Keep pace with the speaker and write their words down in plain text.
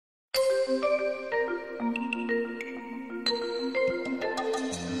Hello,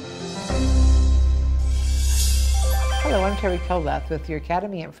 I'm Terry Coleth with your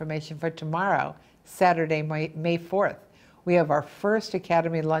Academy information for tomorrow, Saturday, May 4th. We have our first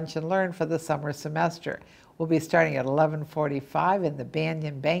Academy Lunch and Learn for the summer semester. We'll be starting at 11:45 in the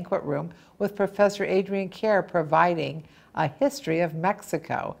Banyan Banquet Room with Professor Adrian Kerr providing a history of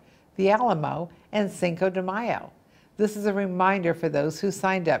Mexico, the Alamo, and Cinco de Mayo. This is a reminder for those who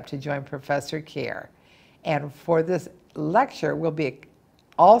signed up to join Professor Kerr. And for this lecture, we'll be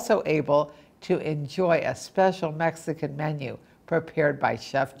also able to enjoy a special Mexican menu prepared by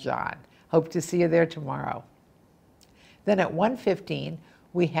Chef John. Hope to see you there tomorrow. Then at 1:15,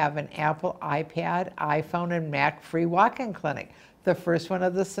 we have an Apple, iPad, iPhone, and Mac free walk-in clinic, the first one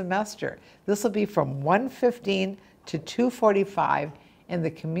of the semester. This will be from 1:15 to 2:45 in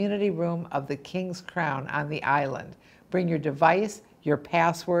the community room of the King's Crown on the island. Bring your device, your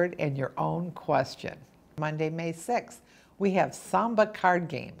password, and your own question. Monday, May 6th, we have Samba card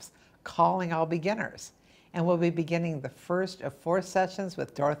games, Calling All Beginners. And we'll be beginning the first of 4 sessions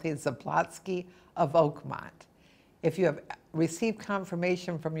with Dorothy Zablotsky of Oakmont. If you have received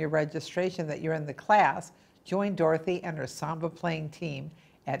confirmation from your registration that you're in the class, join Dorothy and her Samba playing team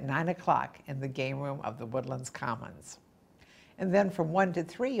at 9 o'clock in the game room of the Woodlands Commons. And then from 1 to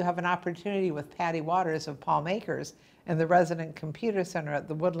 3, you have an opportunity with Patty Waters of Palm Acres in the Resident Computer Center at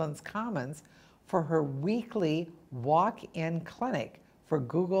the Woodlands Commons for her weekly walk-in clinic for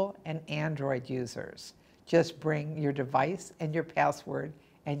Google and Android users. Just bring your device and your password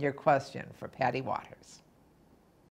and your question for Patty Waters.